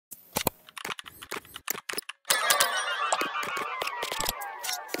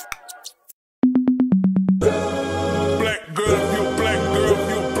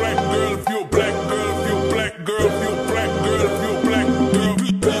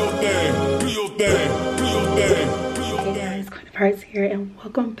Suprise here, and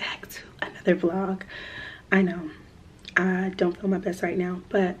welcome back to another vlog. I know I don't feel my best right now,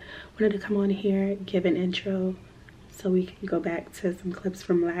 but wanted to come on here, give an intro so we can go back to some clips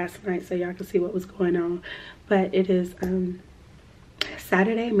from last night so y'all can see what was going on. But it is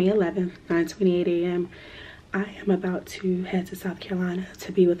Saturday, May 11th, 9:28 a.m. I am about to head to South Carolina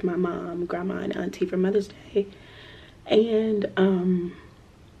to be with my mom, grandma, and auntie for Mother's Day. And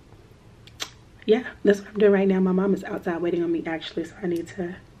yeah, that's what I'm doing right now. My mom is outside waiting on me actually, so I need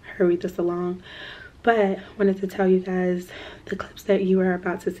to hurry this along. But wanted to tell you guys the clips that you are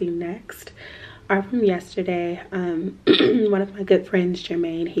about to see next are from yesterday. One of my good friends,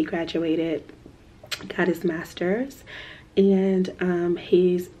 Jermaine, he graduated, got his master's, and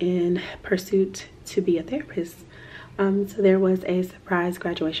he's in pursuit to be a therapist. So there was a surprise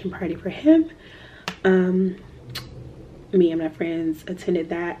graduation party for him. Me and my friends attended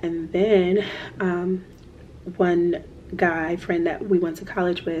that, and then one guy friend that we went to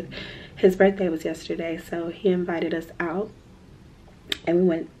college with, his birthday was yesterday, so he invited us out and we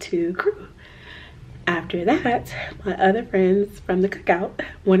went to Crew. After that, my other friends from the cookout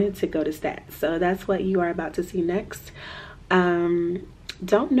wanted to go to Stats, so that's what you are about to see next.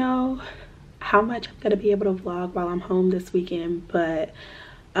 Don't know how much I'm gonna be able to vlog while I'm home this weekend, but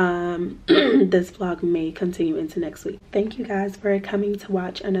this vlog may continue into next week. Thank you guys for coming to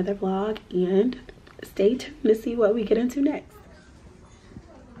watch another vlog, and stay tuned to see what we get into next.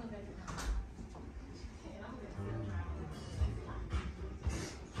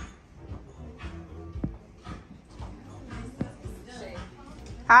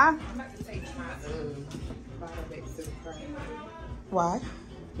 Huh? Why?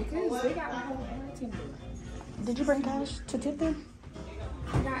 Because they got my whole quarantine book. Did you bring cash to tip them?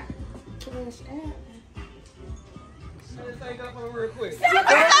 I got cash out. Let's take up on real quick.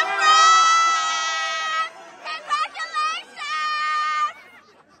 Congratulations!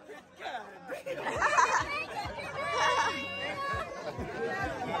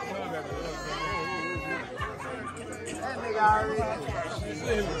 That nigga already.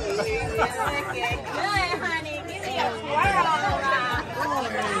 Good, honey. Give me a swirl.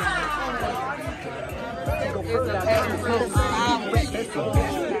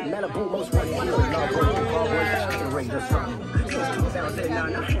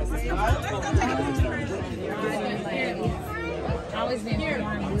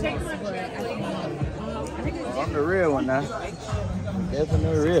 I'm the real one now.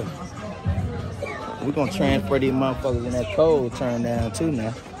 Definitely real. We're gonna transfer these motherfuckers in that cold turn down too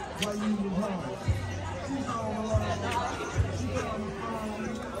now.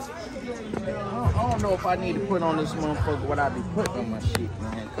 I don't know if I need to put on this motherfucker what I be putting on my shit,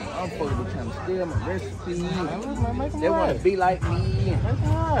 man. Motherfuckers be trying to steal my recipes. They want to be like me. Make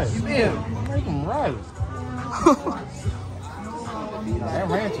them right. You feel me? Make them right. That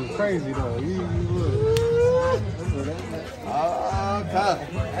ranch is crazy though. Oh, God.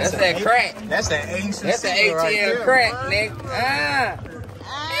 That's that crack. That's that ancient. That's the ATM right crack, nigga.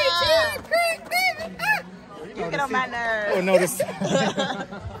 ATM crack, baby. You get on my nerves. Oh, no, this.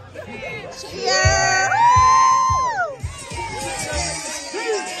 Cheers!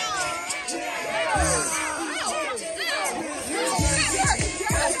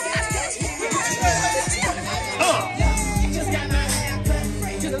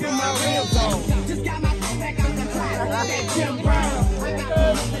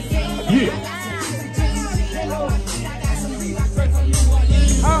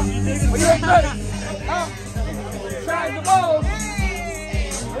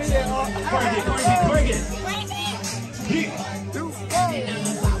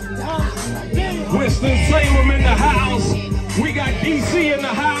 Winston-Salem in the house. We got DC in the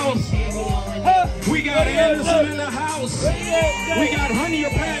house. We got Anderson in the house. We got Honey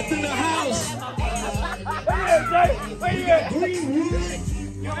Path in the house.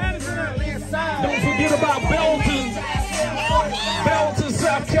 Don't forget about Belton. Belton,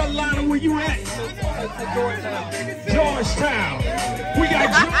 South Carolina, where you at? Georgetown. We got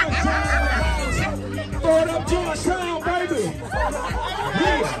Georgetown. Throw it up, Georgetown, baby.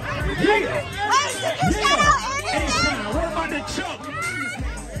 Yeah. H-Town. What about the Chuck?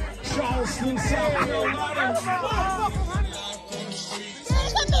 Charleston, South Carolina.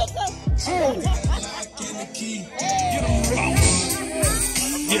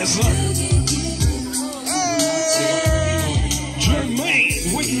 Yes, sir. Jermaine,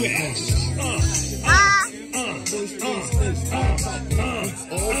 where you at?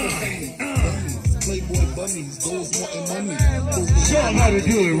 Playboy bunnies, those wanting money. Show them how to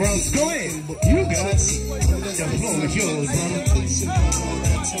do it, Russ. Go ahead. You got it. The floor is yours,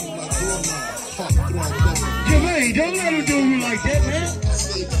 brother. Jermaine, don't let him do you like like that, man.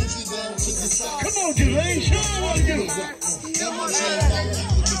 Come on, Delane, show them what to do.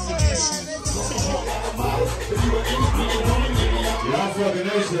 Y'all fucking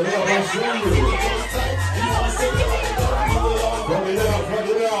that shit up. I'm showing you. Fuck it up, fuck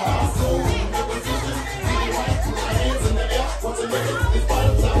it up.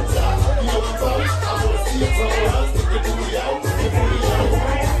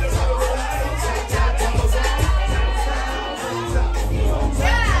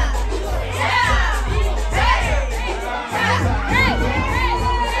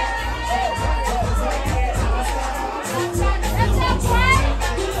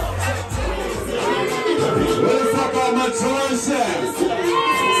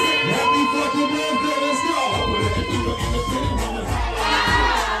 Happy fucking birthday, let's go!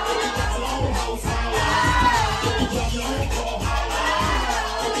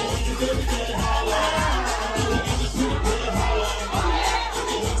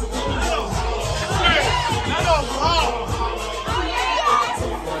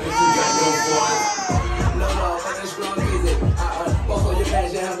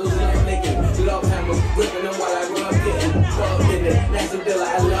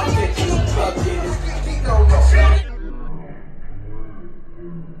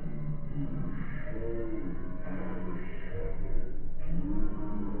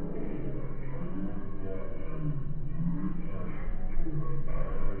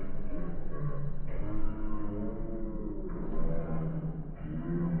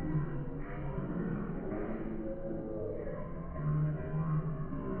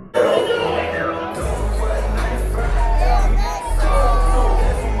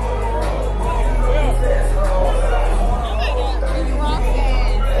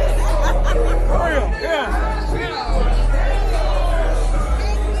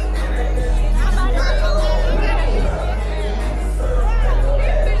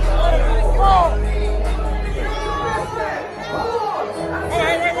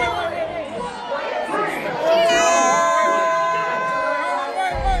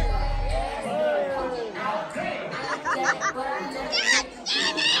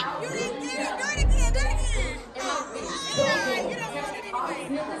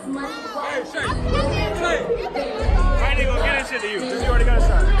 I ain't gonna get that shit to you, because you already got a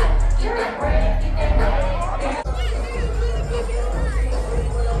shot.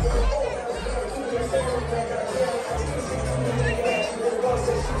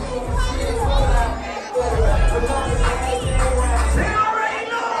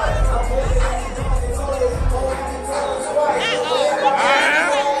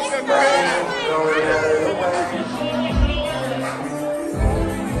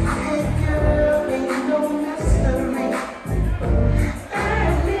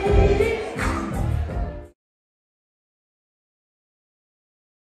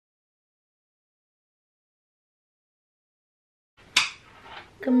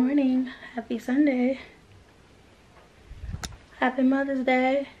 Good morning. Happy Sunday. Happy Mother's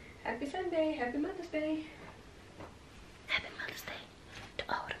Day. Happy Sunday. Happy Mother's Day. Happy Mother's Day to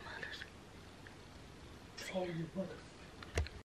all the mothers.